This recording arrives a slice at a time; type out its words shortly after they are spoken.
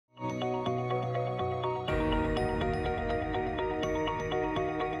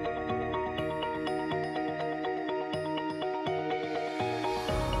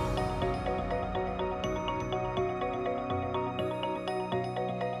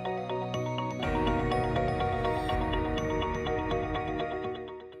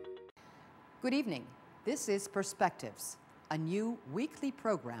Good evening. This is Perspectives, a new weekly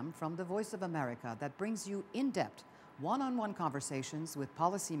program from the Voice of America that brings you in-depth, one-on-one conversations with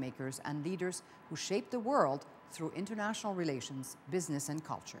policymakers and leaders who shape the world through international relations, business, and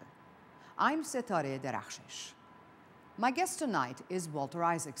culture. I'm Setareh Derakhshesh. My guest tonight is Walter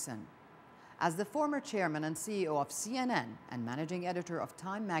Isaacson. As the former chairman and CEO of CNN and managing editor of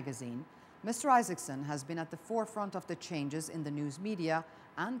Time magazine, Mr. Isaacson has been at the forefront of the changes in the news media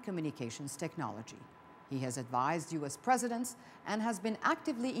and communications technology. He has advised U.S. presidents and has been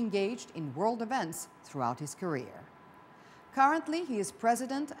actively engaged in world events throughout his career. Currently, he is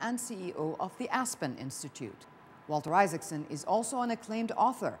president and CEO of the Aspen Institute. Walter Isaacson is also an acclaimed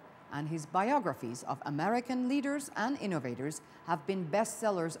author, and his biographies of American leaders and innovators have been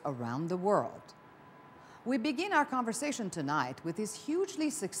bestsellers around the world. We begin our conversation tonight with his hugely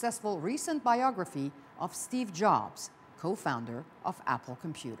successful recent biography of Steve Jobs, co-founder of Apple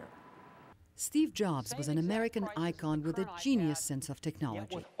Computer. Steve Jobs was an American icon with a genius sense of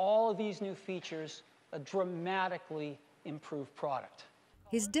technology. With all of these new features, a dramatically improved product.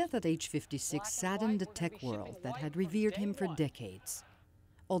 His death at age 56 saddened the tech world that had revered him for decades.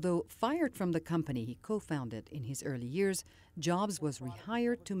 Although fired from the company he co-founded in his early years, Jobs was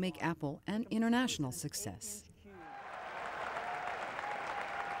rehired to make Apple an international success.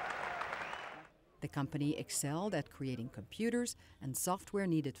 The company excelled at creating computers and software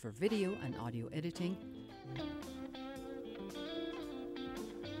needed for video and audio editing.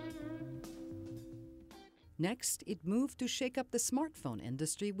 Next, it moved to shake up the smartphone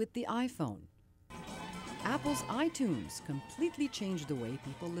industry with the iPhone. Apple's iTunes completely changed the way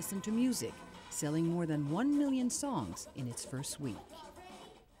people listen to music, selling more than 1 million songs in its first week.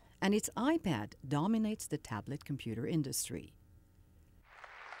 And its iPad dominates the tablet computer industry.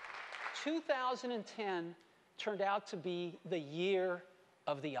 2010 turned out to be the year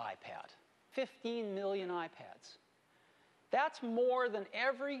of the iPad. 15 million iPads. That's more than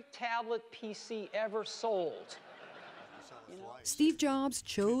every tablet PC ever sold. Steve Jobs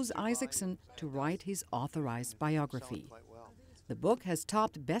chose Isaacson to write his authorized biography. The book has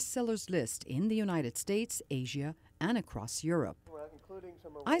topped bestsellers list in the United States, Asia, and across Europe.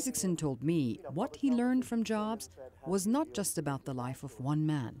 Isaacson told me what he learned from Jobs was not just about the life of one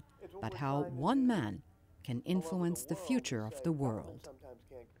man, but how one man can influence the future of the world.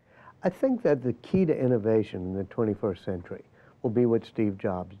 I think that the key to innovation in the 21st century will be what Steve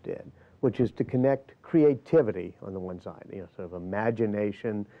Jobs did, which is to connect creativity on the one side, sort of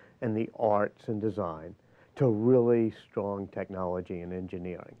imagination and the arts and design, to really strong technology and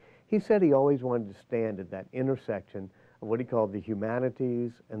engineering. He said he always wanted to stand at that intersection of what he called the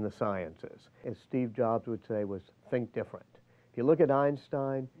humanities and the sciences. As Steve Jobs would say, was think different. If you look at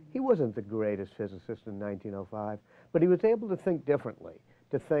Einstein, he wasn't the greatest physicist in 1905, but he was able to think differently,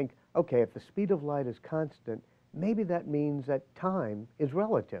 to think, okay, if the speed of light is constant, maybe that means that time is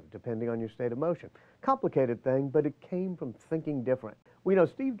relative, depending on your state of motion. Complicated thing, but it came from thinking different. We know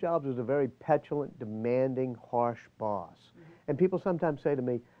Steve Jobs was a very petulant, demanding, harsh boss. And people sometimes say to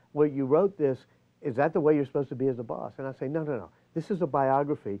me, well, you wrote this, is that the way you're supposed to be as a boss? And I say, no, no, no. This is a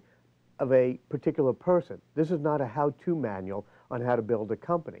biography of a particular person. This is not a how-to manual on how to build a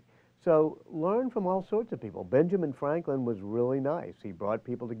company. So learn from all sorts of people. Benjamin Franklin was really nice. He brought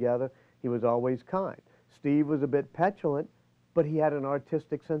people together. He was always kind. Steve was a bit petulant, but he had an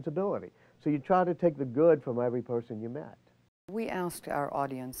artistic sensibility. So you try to take the good from every person you met. We asked our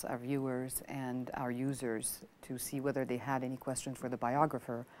audience, our viewers, and our users to see whether they had any questions for the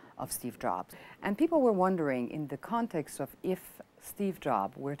biographer of Steve Jobs. And people were wondering, in the context of if Steve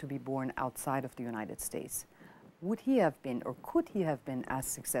Jobs were to be born outside of the United States, would he have been or could he have been as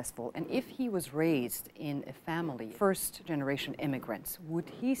successful? And if he was raised in a family, first-generation immigrants, would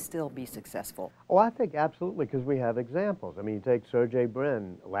he still be successful? Oh, I think absolutely, because we have examples. I mean, you take Sergey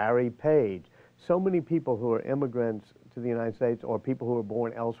Brin, Larry Page, so many people who are immigrants to the United States or people who were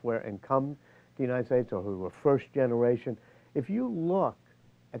born elsewhere and come to the United States or who were first generation. If you look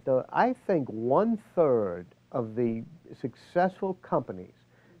at I think 1/3 of the successful companies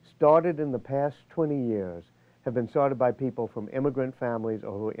started in the past 20 years have been started by people from immigrant families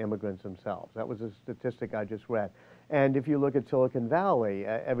or who are immigrants themselves. That was a statistic I just read. And if you look at Silicon Valley,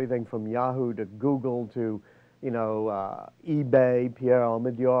 everything from Yahoo to Google to, eBay, Pierre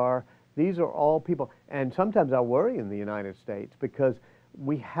Omidyar, these are all people. And sometimes I worry in the United States because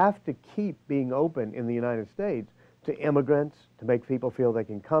we have to keep being open in the United States to immigrants, to make people feel they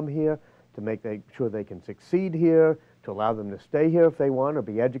can come here, to make sure they can succeed here, to allow them to stay here if they want or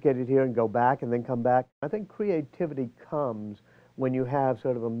be educated here and go back and then come back. I think creativity comes when you have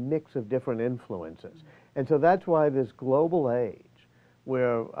sort of a mix of different influences. And so that's why this global age,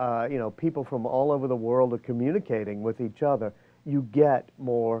 where you know, people from all over the world are communicating with each other, you get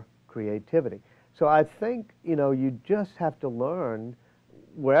more creativity. So I think, you know, you just have to learn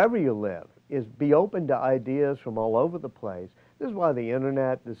wherever you live is be open to ideas from all over the place. This is why the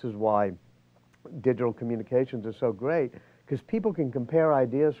internet, this is why digital communications are so great, because people can compare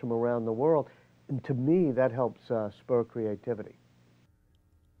ideas from around the world, and to me that helps spur creativity.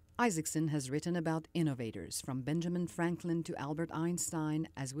 Isaacson has written about innovators from Benjamin Franklin to Albert Einstein,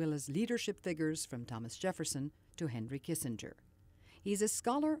 as well as leadership figures from Thomas Jefferson to Henry Kissinger. He's a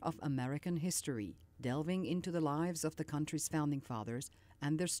scholar of American history, delving into the lives of the country's founding fathers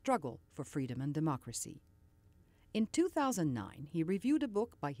and their struggle for freedom and democracy. In 2009, he reviewed a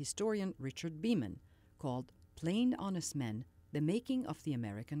book by historian Richard Beeman called Plain Honest Men, The Making of the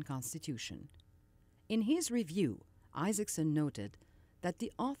American Constitution. In his review, Isaacson noted that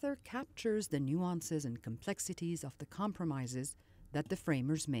the author captures the nuances and complexities of the compromises that the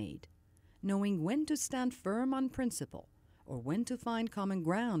framers made. Knowing when to stand firm on principle or when to find common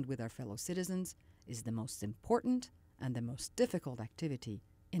ground with our fellow citizens is the most important and the most difficult activity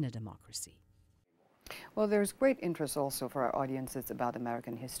in a democracy. Well, there's great interest also for our audiences about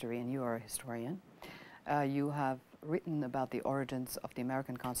American history, and you are a historian. You have written about the origins of the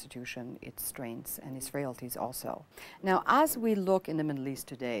American Constitution, its strengths and its frailties also. Now, as we look in the Middle East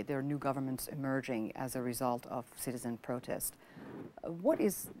today, there are new governments emerging as a result of citizen protest. What do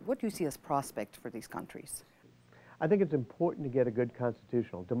you see as prospect for these countries? I think it's important to get a good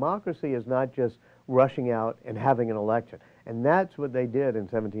constitutional. Democracy is not just rushing out and having an election. And that's what they did in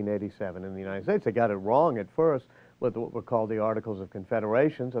 1787 in the United States. They got it wrong at first with what were called the Articles of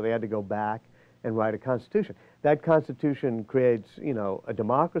Confederation, so they had to go back and write a constitution. That constitution creates, you know, a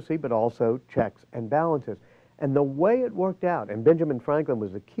democracy, but also checks and balances. And the way it worked out, and Benjamin Franklin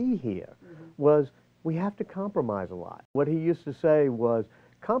was the key here, was we have to compromise a lot. What he used to say was,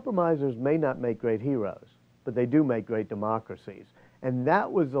 compromisers may not make great heroes, but they do make great democracies. And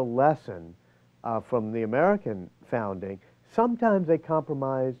that was a lesson from the American founding. Sometimes they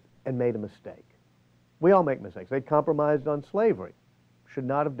compromised and made a mistake. We all make mistakes. They compromised on slavery. Should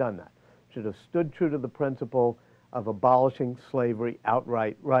not have done that. Should have stood true to the principle of abolishing slavery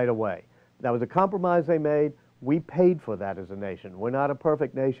outright right away. That was a compromise they made. We paid for that as a nation. We're not a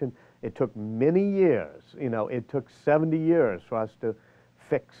perfect nation. It took many years. You know, it took 70 years for us to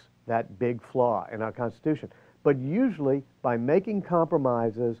fix that big flaw in our Constitution. But usually, by making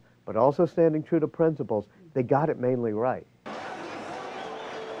compromises, but also standing true to principles, they got it mainly right.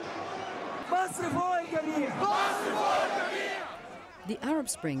 The Arab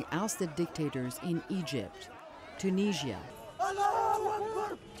Spring ousted dictators in Egypt, Tunisia,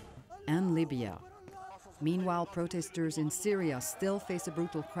 and Libya. Meanwhile, protesters in Syria still face a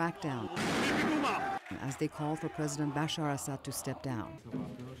brutal crackdown as they call for President Bashar Assad to step down.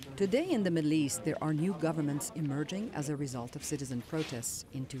 Today in the Middle East, there are new governments emerging as a result of citizen protests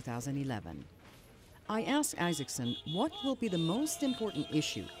in 2011. I asked Isaacson what will be the most important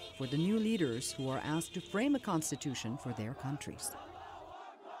issue for the new leaders who are asked to frame a constitution for their countries.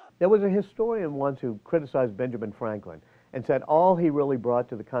 There was a historian once who criticized Benjamin Franklin and said all he really brought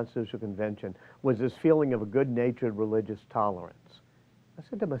to the Constitutional Convention was this feeling of a good-natured religious tolerance. I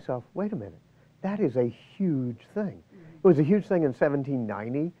said to myself, wait a minute, that is a huge thing. It was a huge thing in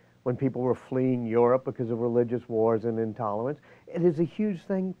 1790 when people were fleeing Europe because of religious wars and intolerance. It is a huge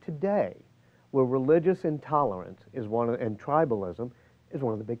thing today where religious intolerance is and tribalism is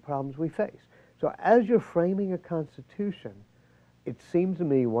one of the big problems we face. So as you're framing a constitution, it seems to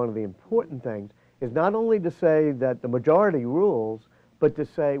me one of the important things is not only to say that the majority rules, but to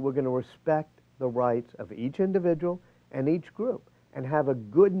say we're going to respect the rights of each individual and each group and have a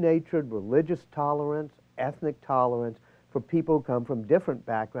good-natured religious tolerance, ethnic tolerance for people who come from different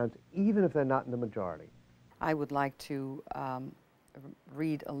backgrounds, even if they're not in the majority. I would like to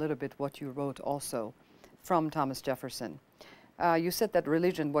read a little bit what you wrote also from Thomas Jefferson. You said that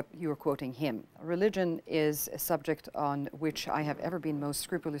religion, what you were quoting him, religion is a subject on which I have ever been most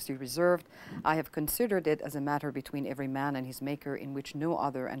scrupulously reserved. I have considered it as a matter between every man and his maker in which no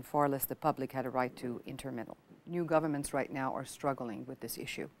other and far less the public had a right to intermeddle. New governments right now are struggling with this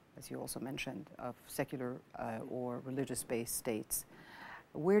issue, as you also mentioned, of secular or religious-based states.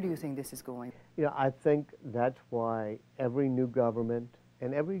 Where do you think this is going? You know, I think that's why every new government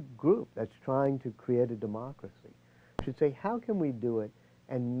and every group that's trying to create a democracy should say, how can we do it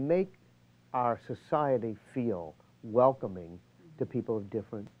and make our society feel welcoming to people of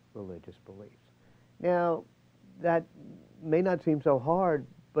different religious beliefs? Now, that may not seem so hard,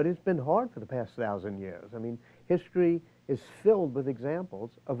 but it's been hard for the past 1,000 years. I mean, history is filled with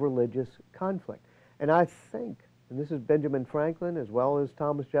examples of religious conflict. And I think and this is Benjamin Franklin as well as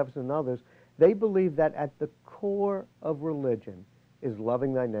Thomas Jefferson and others, they believe that at the core of religion is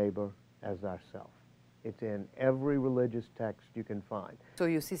loving thy neighbor as thyself. It's in every religious text you can find. So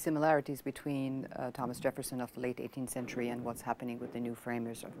you see similarities between Thomas Jefferson of the late 18th century and what's happening with the new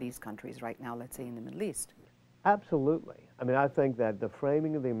framers of these countries right now, let's say in the Middle East. Absolutely. I mean, I think that the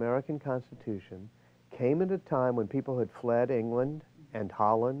framing of the American Constitution came at a time when people had fled England and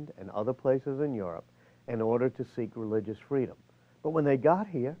Holland and other places in Europe in order to seek religious freedom. But when they got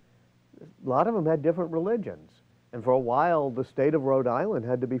here, a lot of them had different religions. And for a while, the state of Rhode Island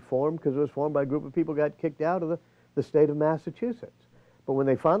had to be formed because it was formed by a group of people who got kicked out of the state of Massachusetts. But when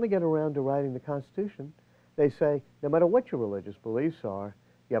they finally get around to writing the Constitution, they say, no matter what your religious beliefs are,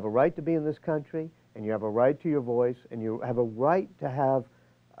 you have a right to be in this country, and you have a right to your voice, and you have a right to have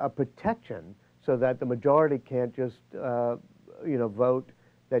a protection so that the majority can't just, vote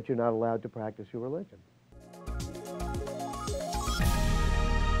that you're not allowed to practice your religion.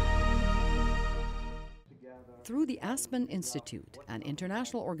 Through the Aspen Institute, an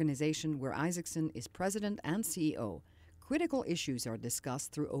international organization where Isaacson is president and CEO, critical issues are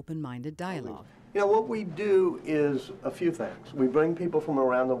discussed through open-minded dialogue. You know, what we do is a few things. We bring people from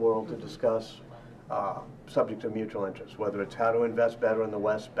around the world to discuss subjects of mutual interest, whether it's how to invest better in the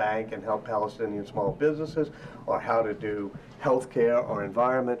West Bank and help Palestinian small businesses, or how to do healthcare or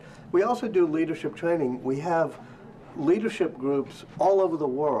environment. We also do leadership training. We have leadership groups all over the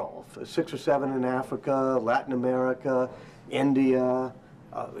world, 6 or 7 in Africa, Latin America, India,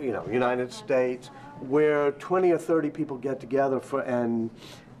 United States, where 20 or 30 people get together and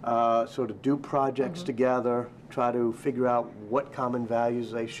sort of do projects together, try to figure out what common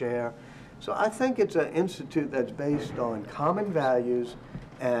values they share. So I think it's an institute that's based on common values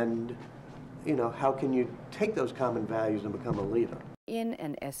and, how can you take those common values and become a leader. In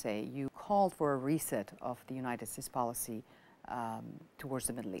an essay, you called for a reset of the United States policy towards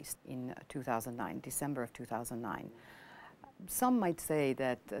the Middle East in 2009, December of 2009. Some might say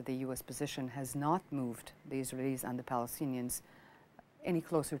that the U.S. position has not moved the Israelis and the Palestinians any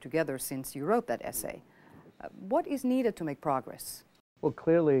closer together since you wrote that essay. What is needed to make progress? Well,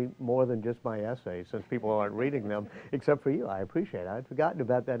 clearly more than just my essay, since people aren't reading them, except for you. I appreciate it. I'd forgotten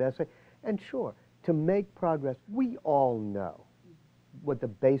about that essay. And sure, to make progress, we all know what the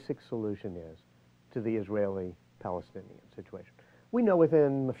basic solution is to the Israeli-Palestinian situation. We know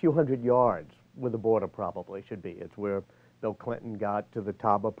within a few hundred yards where the border probably should be. It's where Bill Clinton got to the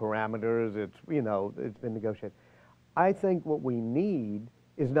TABA parameters. It's, it's been negotiated. I think what we need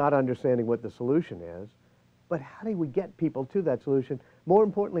is not understanding what the solution is, but how do we get people to that solution? More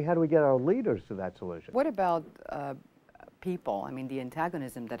importantly, how do we get our leaders to that solution? What about people? I mean, the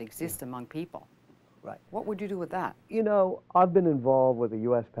antagonism that exists among people. Right. What would you do with that? I've been involved with the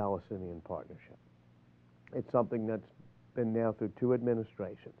U.S.-Palestinian partnership. It's something that's been now through 2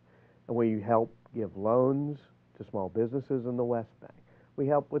 administrations. And we help give loans to small businesses in the West Bank. We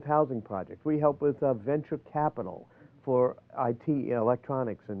help with housing projects. We help with venture capital for IT,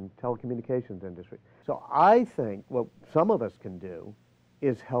 electronics, and telecommunications industry. So I think what some of us can do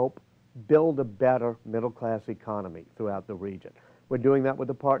is help build a better middle-class economy throughout the region. We're doing that with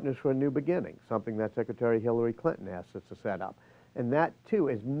the Partners for a New Beginning, something that Secretary Hillary Clinton asked us to set up. And that, too,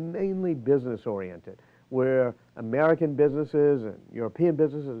 is mainly business-oriented, where American businesses and European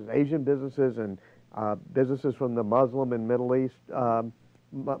businesses, Asian businesses, and businesses from the Muslim and Middle East,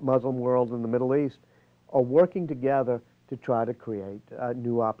 Muslim world and the Middle East are working together to try to create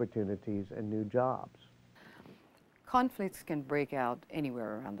new opportunities and new jobs. Conflicts can break out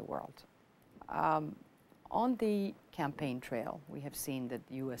anywhere around the world. On the campaign trail, we have seen that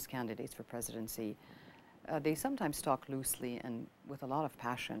U.S. candidates for presidency, they sometimes talk loosely and with a lot of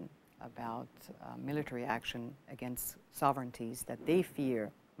passion about military action against sovereignties that they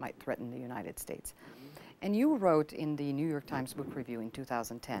fear might threaten the United States. And you wrote in the New York Times Book Review in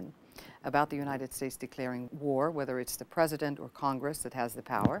 2010 about the United States declaring war, whether it's the president or Congress that has the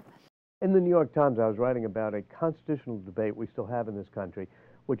power. In the New York Times, I was writing about a constitutional debate we still have in this country,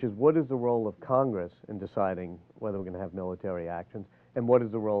 which is what is the role of Congress in deciding whether we're going to have military actions, and what is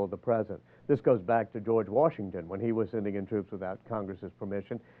the role of the president. This goes back to George Washington when he was sending in troops without Congress's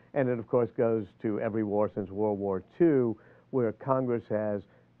permission, and it of course goes to every war since World War II, where Congress has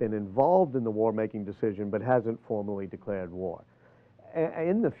been involved in the war-making decision but hasn't formally declared war.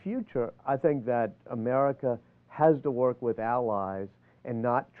 In the future, I think that America has to work with allies and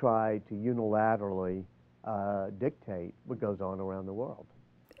not try to unilaterally dictate what goes on around the world.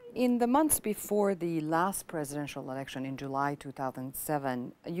 In the months before the last presidential election in July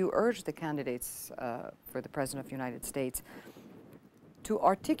 2007, you urged the candidates for the President of the United States to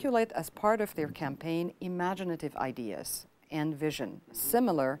articulate as part of their campaign imaginative ideas and vision,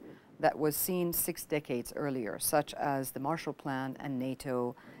 similar that was seen 6 decades earlier, such as the Marshall Plan and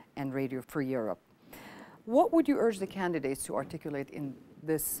NATO and Radio Free Europe. What would you urge the candidates to articulate in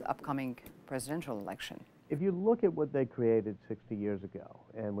this upcoming presidential election? If you look at what they created 60 years ago,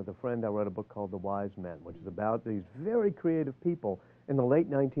 and with a friend I wrote a book called The Wise Men, which is about these very creative people in the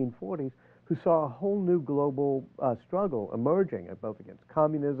late 1940s who saw a whole new global struggle emerging, both against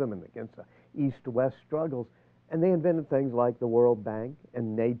communism and against the East-West struggles. And they invented things like the World Bank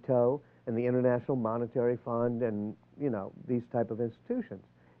and NATO and the International Monetary Fund and, you know, these type of institutions.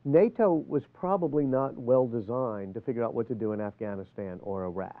 NATO was probably not well designed to figure out what to do in Afghanistan or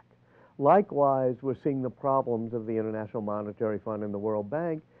Iraq. Likewise, we're seeing the problems of the International Monetary Fund and the World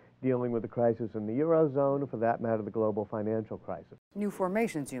Bank dealing with the crisis in the Eurozone, or for that matter, the global financial crisis. New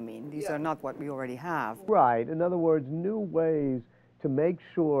formations, you mean? These are not what we already have. Right. In other words, new ways to make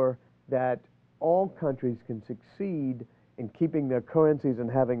sure that all countries can succeed in keeping their currencies and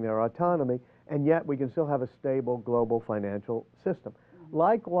having their autonomy, and yet we can still have a stable global financial system.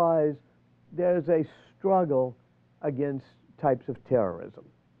 Likewise, there's a struggle against types of terrorism.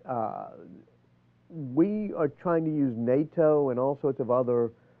 We are trying to use NATO and all sorts of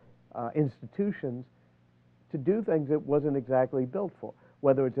other institutions to do things it wasn't exactly built for,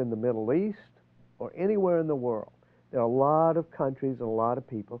 whether it's in the Middle East or anywhere in the world. There are a lot of countries and a lot of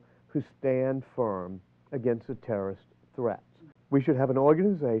people who stand firm against the terrorist threats. We should have an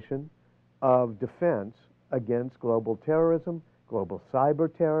organization of defense against global terrorism, global cyber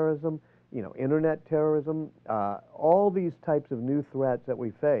terrorism, you know, internet terrorism, all these types of new threats that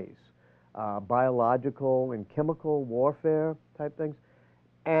we face, biological and chemical warfare type things,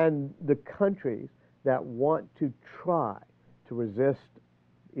 and the countries that want to try to resist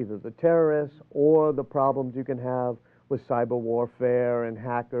either the terrorists or the problems you can have with cyber warfare and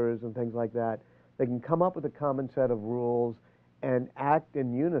hackers and things like that. They can come up with a common set of rules and act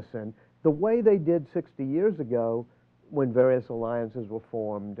in unison the way they did 60 years ago when various alliances were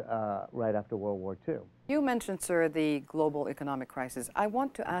formed right after World War II. You mentioned, sir, the global economic crisis. I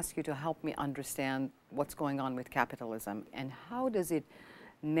want to ask you to help me understand what's going on with capitalism and how does it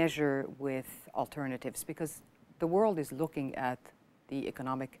measure with alternatives, because the world is looking at the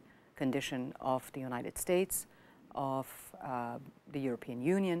economic condition of the United States, of the European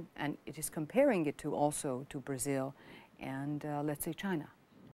Union, and it is comparing it to also to Brazil and let's say China.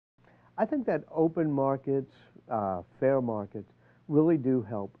 I think that open markets, fair markets, really do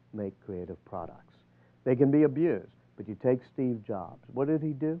help make creative products. They can be abused, but you take Steve Jobs. What did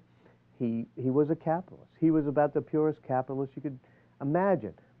he do? He was a capitalist. He was about the purest capitalist you could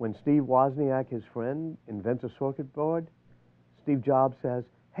imagine. When Steve Wozniak, his friend, invents a circuit board, Steve Jobs says,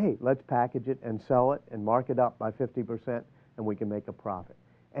 hey, let's package it and sell it and mark it up by 50% and we can make a profit.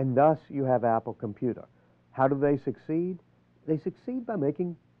 And thus you have Apple Computer. How do they succeed? They succeed by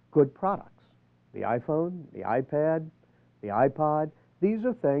making good products. The iPhone, the iPad, the iPod, these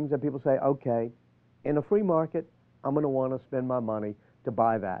are things that people say, okay, in a free market, I'm going to want to spend my money to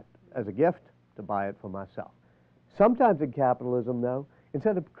buy that as a gift, to buy it for myself. Sometimes in capitalism, though,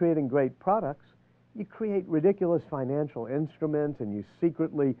 instead of creating great products, you create ridiculous financial instruments and you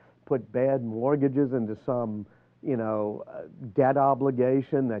secretly put bad mortgages into some, you know, debt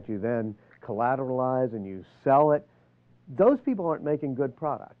obligation that you then collateralize and you sell it. Those people aren't making good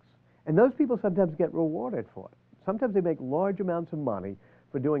products. And those people sometimes get rewarded for it. Sometimes they make large amounts of money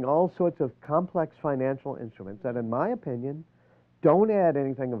for doing all sorts of complex financial instruments that, in my opinion, don't add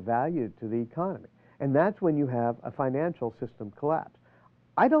anything of value to the economy. And that's when you have a financial system collapse.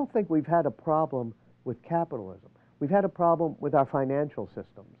 I don't think we've had a problem with capitalism. We've had a problem with our financial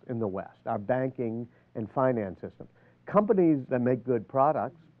systems in the West, our banking and finance systems. Companies that make good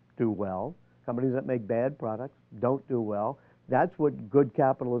products do well. Companies that make bad products don't do well. That's what good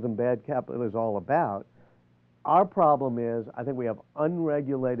capitalism, bad capitalism is all about. Our problem is, I think we have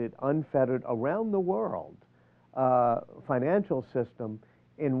unregulated, unfettered, around the world, financial system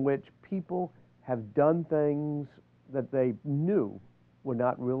in which people have done things that they knew were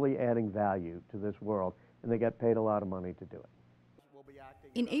not really adding value to this world, and they get paid a lot of money to do it.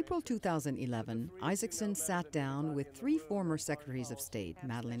 In April 2011, Isaacson sat down with 3 former Secretaries of State,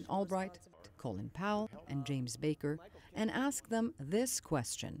 Madeleine Albright, Colin Powell, and James Baker, and asked them this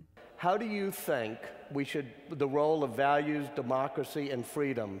question. How do you think the role of values, democracy, and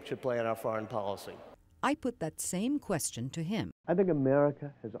freedom should play in our foreign policy? I put that same question to him. I think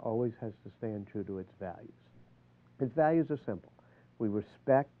America always has to stand true to its values. Its values are simple. We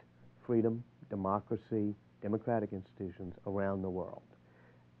respect freedom, democracy, democratic institutions around the world.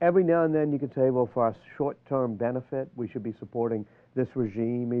 Every now and then you could say, well, for our short-term benefit, we should be supporting this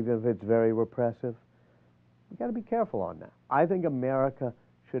regime, even if it's very repressive. We've got to be careful on that. I think America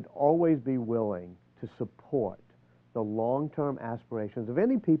should always be willing to support the long-term aspirations of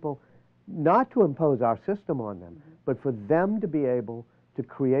any people, not to impose our system on them, but for them to be able to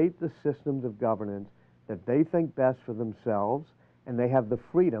create the systems of governance that they think best for themselves, and they have the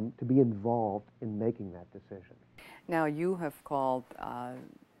freedom to be involved in making that decision. Now, you have called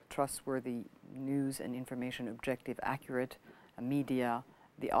trustworthy news and information objective, accurate media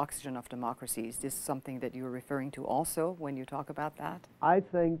the oxygen of democracies. This is something that you're referring to also when you talk about that? I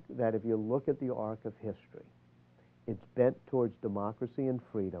think that if you look at the arc of history, it's bent towards democracy and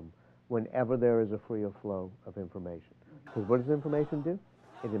freedom whenever there is a freer flow of information. Because what does information do?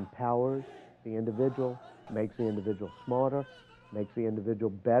 It empowers the individual, makes the individual smarter, makes the individual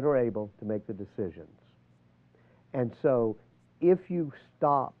better able to make the decisions. And so if you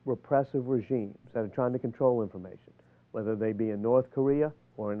stop repressive regimes that are trying to control information, whether they be in North Korea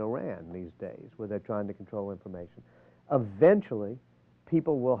or in Iran these days, where they're trying to control information, eventually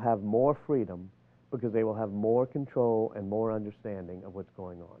people will have more freedom because they will have more control and more understanding of what's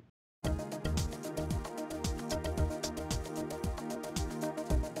going on.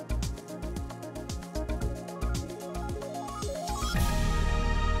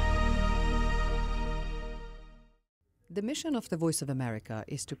 The mission of the Voice of America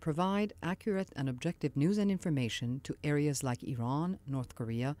is to provide accurate and objective news and information to areas like Iran, North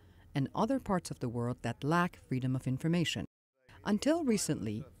Korea, and other parts of the world that lack freedom of information. Until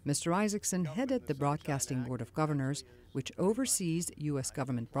recently, Mr. Isaacson headed the Broadcasting Board of Governors, which oversees U.S.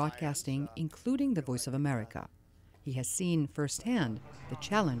 government broadcasting, including the Voice of America. He has seen firsthand the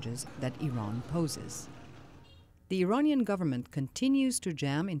challenges that Iran poses. The Iranian government continues to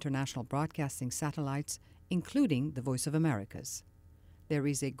jam international broadcasting satellites, including the Voice of America's. There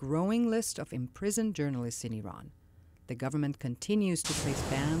is a growing list of imprisoned journalists in Iran. The government continues to place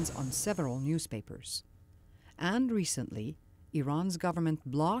bans on several newspapers. And recently, Iran's government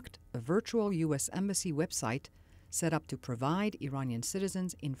blocked a virtual U.S. Embassy website set up to provide Iranian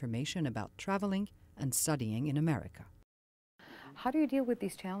citizens information about traveling and studying in America. How do you deal with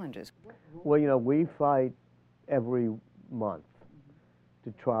these challenges? Well, you know, we fight every month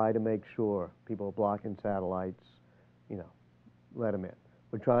to try to make sure people blocking satellites, you know, let them in.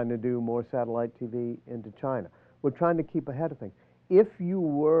 We're trying to do more satellite TV into China. We're trying to keep ahead of things. If you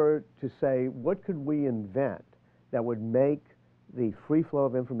were to say, what could we invent that would make the free flow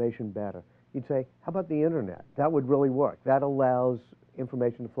of information better, you'd say, how about the internet? That would really work. That allows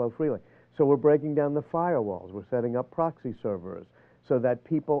information to flow freely. So we're breaking down the firewalls. We're setting up proxy servers so that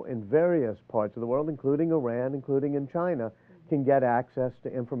people in various parts of the world, including Iran, including in China, can get access to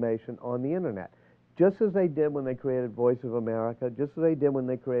information on the internet. Just as they did when they created Voice of America, just as they did when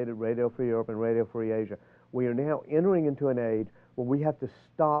they created Radio Free Europe and Radio Free Asia, we are now entering into an age where we have to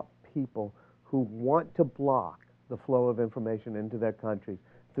stop people who want to block the flow of information into their countries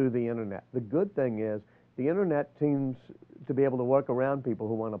through the internet. The good thing is the internet seems to be able to work around people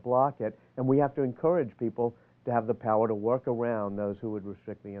who want to block it, and we have to encourage people to have the power to work around those who would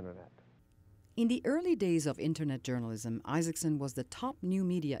restrict the internet. In the early days of internet journalism, Isaacson was the top new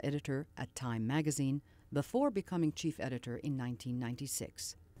media editor at Time magazine before becoming chief editor in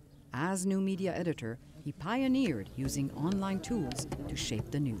 1996. As new media editor, he pioneered using online tools to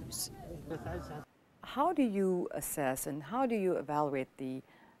shape the news. How do you assess and how do you evaluate the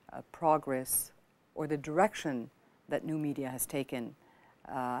progress or the direction that new media has taken,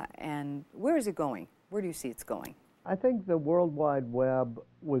 and where is it going? Where do you see it's going? I think the World Wide Web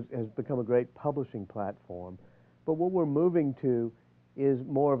has become a great publishing platform, but what we're moving to is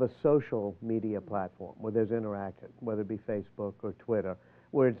more of a social media platform where there's interaction, whether it be Facebook or Twitter,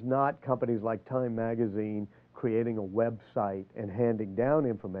 where it's not companies like Time magazine creating a website and handing down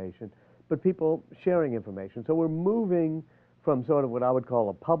information, but people sharing information. So we're moving from sort of what I would call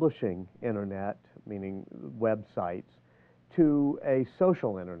a publishing internet, meaning websites, to a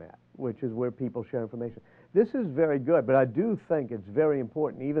social internet, which is where people share information. This is very good, but I do think it's very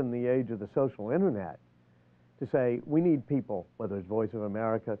important, even in the age of the social internet, to say we need people, whether it's Voice of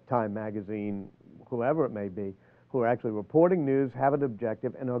America, Time magazine, whoever it may be, who are actually reporting news, have an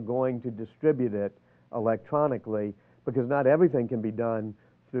objective, and are going to distribute it electronically, because not everything can be done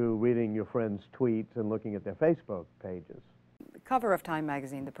through reading your friends' tweets and looking at their Facebook pages. The cover of Time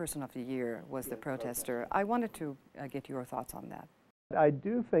magazine, the person of the year, was the protester. I wanted to get your thoughts on that. I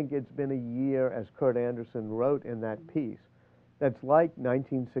do think it's been a year, as Kurt Anderson wrote in that piece, that's like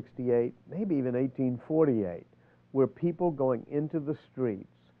 1968, maybe even 1848, where people going into the streets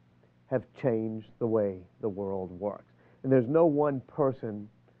have changed the way the world works. And there's no one person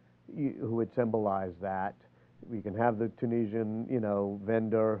who would symbolize that. You can have the Tunisian,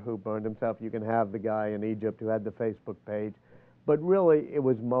 vendor who burned himself. You can have the guy in Egypt who had the Facebook page. But really, it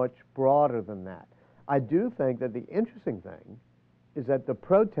was much broader than that. I do think that the interesting thing is that the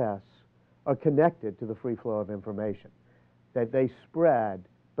protests are connected to the free flow of information, that they spread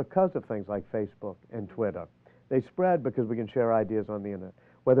because of things like Facebook and Twitter. They spread because we can share ideas on the internet.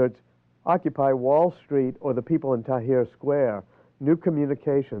 Whether it's Occupy Wall Street or the people in Tahrir Square, new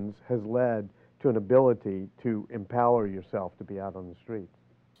communications has led to an ability to empower yourself to be out on the streets.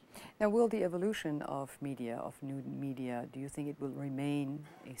 Now, will the evolution of media, of new media, do you think it will remain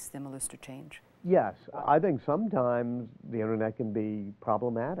a stimulus to change? Yes, I think sometimes the internet can be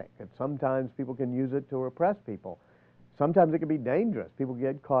problematic, and sometimes people can use it to repress people. Sometimes it can be dangerous. People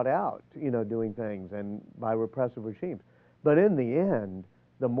get caught out, doing things and by repressive regimes. But in the end,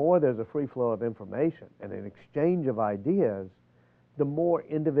 the more there's a free flow of information and an exchange of ideas, the more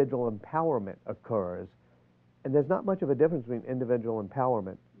individual empowerment occurs. And there's not much of a difference between individual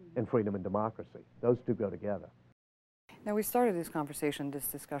empowerment and freedom and democracy. Those two go together. Now, we started this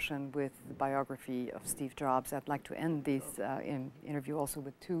discussion with the biography of Steve Jobs. I'd like to end this interview also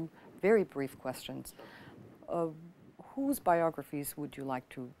with two very brief questions. Whose biographies would you like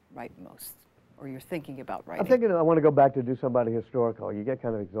to write most, or you're thinking about writing? I'm thinking I want to go back to do somebody historical. You get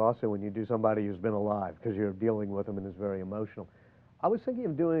kind of exhausted when you do somebody who's been alive because you're dealing with them and it's very emotional. I was thinking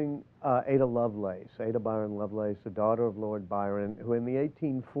of doing Ada Lovelace, Ada Byron Lovelace, the daughter of Lord Byron, who in the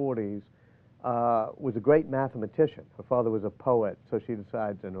 1840s was a great mathematician. Her father was a poet, so she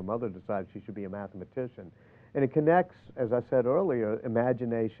decides, and her mother decides she should be a mathematician. And it connects, as I said earlier,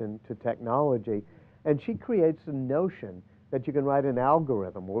 imagination to technology. And she creates a notion that you can write an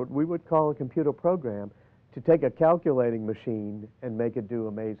algorithm, or what we would call a computer program, to take a calculating machine and make it do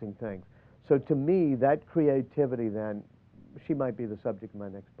amazing things. So to me, that creativity then, she might be the subject of my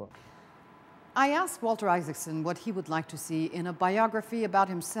next book. I asked Walter Isaacson what he would like to see in a biography about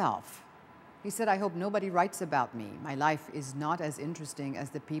himself. He said, "I hope nobody writes about me. My life is not as interesting as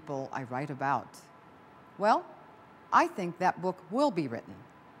the people I write about." Well, I think that book will be written,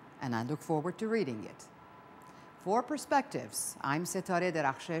 and I look forward to reading it. For Perspectives, I'm Setareh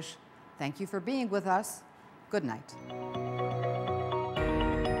Derakhshesh. Thank you for being with us. Good night.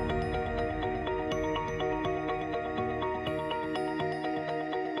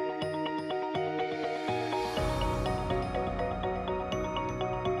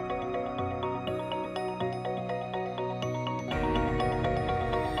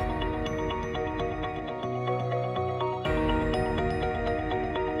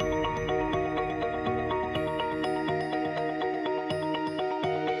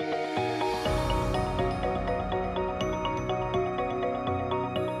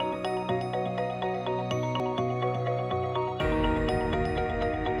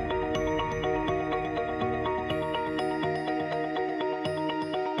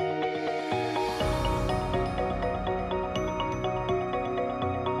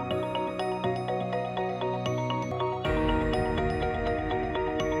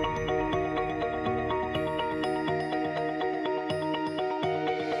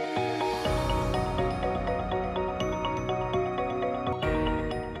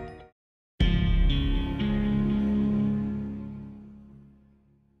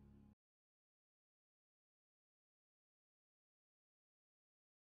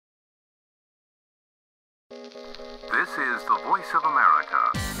 This is the Voice of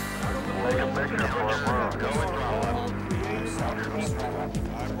America.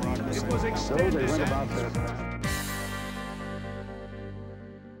 It was extended.